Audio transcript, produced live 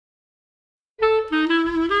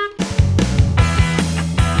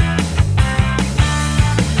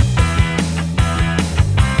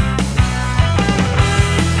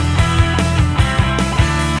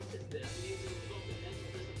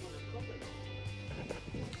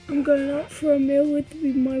I'm going out for a meal with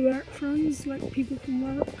my work friends, like people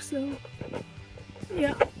from work, so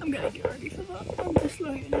yeah, I'm gonna get ready for that. I'm just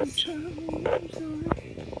like terrible, I'm sorry.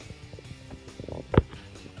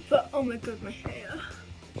 But oh my god, my hair.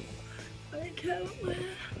 I don't care what my hair.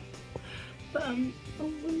 But I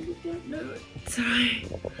really don't know it. Sorry.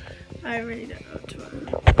 I really don't know what to wear.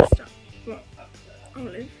 Stop. Well,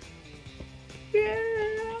 Olive. Yeah!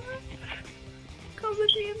 Come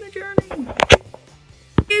with me in the journey.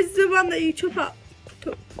 It's the one that you chop up.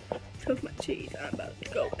 Took my cheese. I'm about to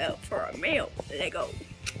go out for a meal. Let go.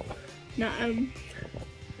 Now,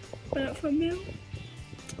 went out for a meal.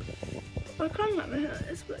 I kind of like my hair like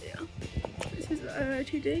this, but yeah. This is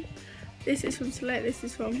OOTD. This is from Select. This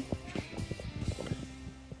is from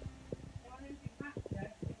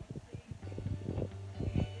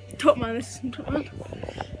Top Man. This is from Top Man.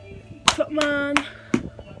 Top Man.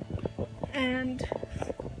 And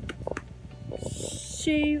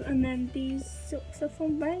shoe, and then these socks are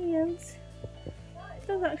from Vans. It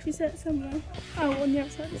does actually say it somewhere. Oh, on the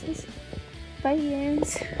outside it says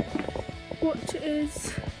Vans. Watch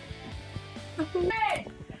is Apple.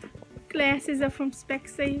 Glasses are from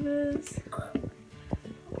Specsavers.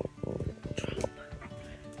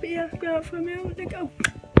 But yeah, go out for a meal. Let go.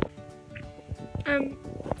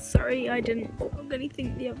 Sorry I didn't vlog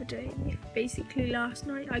anything the other day. Basically last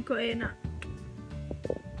night I got in at,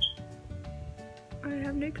 I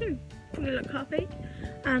have no clue, probably like 8:30,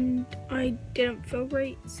 and I didn't feel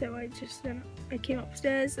great, so I came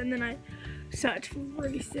upstairs and then I started to feel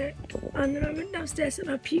really sick, and then I went downstairs and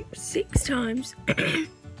I puked 6 times.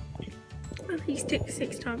 At least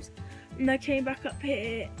 6 times, and I came back up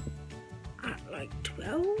here at like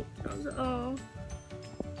 12. I was like, oh.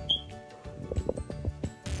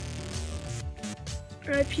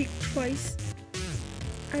 And I puked twice,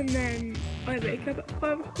 and then I woke up at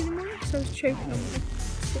 5 o'clock in the morning because I was choking on my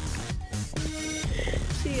sick.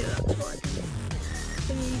 So yeah, that's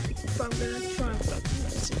why I'm going to try and vlog the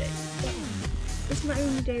rest today. But it's my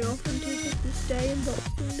only day off until Christmas Day and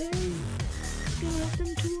Boxing Day. Gonna have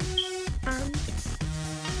them tomorrow, and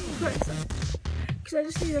I'm quite excited because I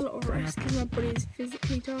just need a lot of rest because my body is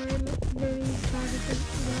physically tired, like really tired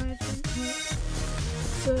of it.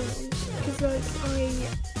 So, because like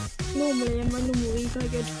normally in my normal week I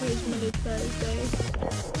go to college Monday to Thursday,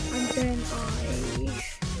 and then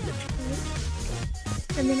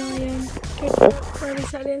I go to work Friday,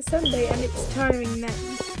 Saturday and Sunday, and it's tiring then.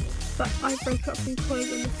 But I break up from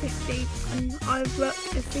college on the 15th, and I've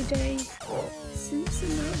worked every day since,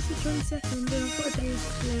 and now it's the 22nd, and I've got a day off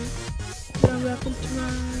today. Then I'm working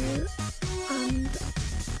tomorrow and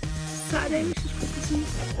Saturday, which is Christmas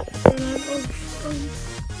Eve, and I'm off on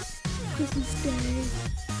Christmas Day.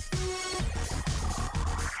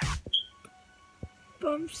 But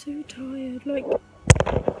I'm so tired, like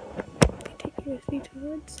ridiculously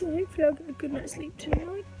tired, so hopefully I'll get a good night's sleep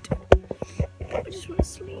tonight. I just want to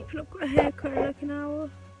sleep, and I've got a haircut in like an hour,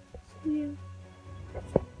 so yeah.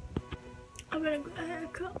 I've only got a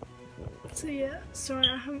haircut, so yeah, sorry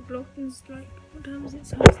I haven't vlogged since like, what time is it?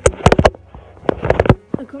 So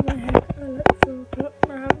I got my haircut at like 4 o'clock,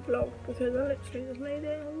 and I haven't vlogged because I literally just lay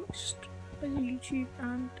there and watched YouTube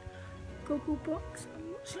and Google Box and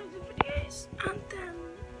watched loads of videos, and then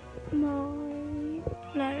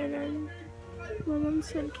my mum's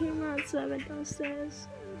friend came round, so I went downstairs.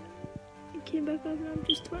 Came back up, and I'm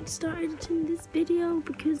just about to start editing this video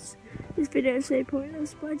because this video is so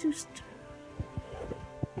pointless, but I don't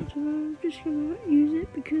know, I'm just gonna use it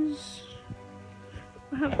because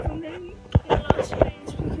I haven't filmed any in the last few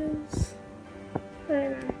days because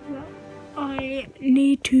I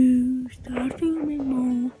need to start filming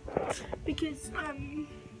more because I'm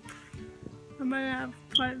running out of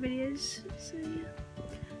private videos, so yeah,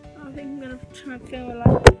 I think I'm gonna try and film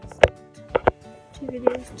like 2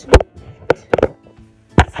 videos tonight.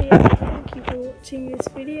 So yeah, thank you for watching this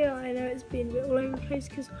video. I know it's been a bit all over the place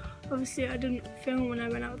because obviously I didn't film when I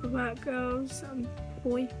went out with the work girls and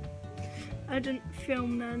boy. I didn't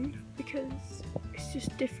film then because it's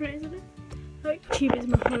just different, isn't it? Like YouTube is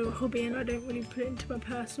my whole hobby and I don't really put it into my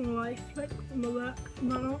personal life, like my work and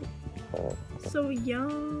whatnot. So yeah,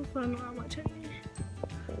 but I'm not that much anyway.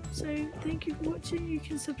 So thank you for watching. You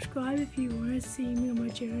can subscribe if you want to see me on my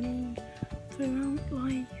journey throughout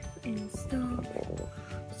life and stuff.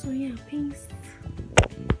 So yeah, peace.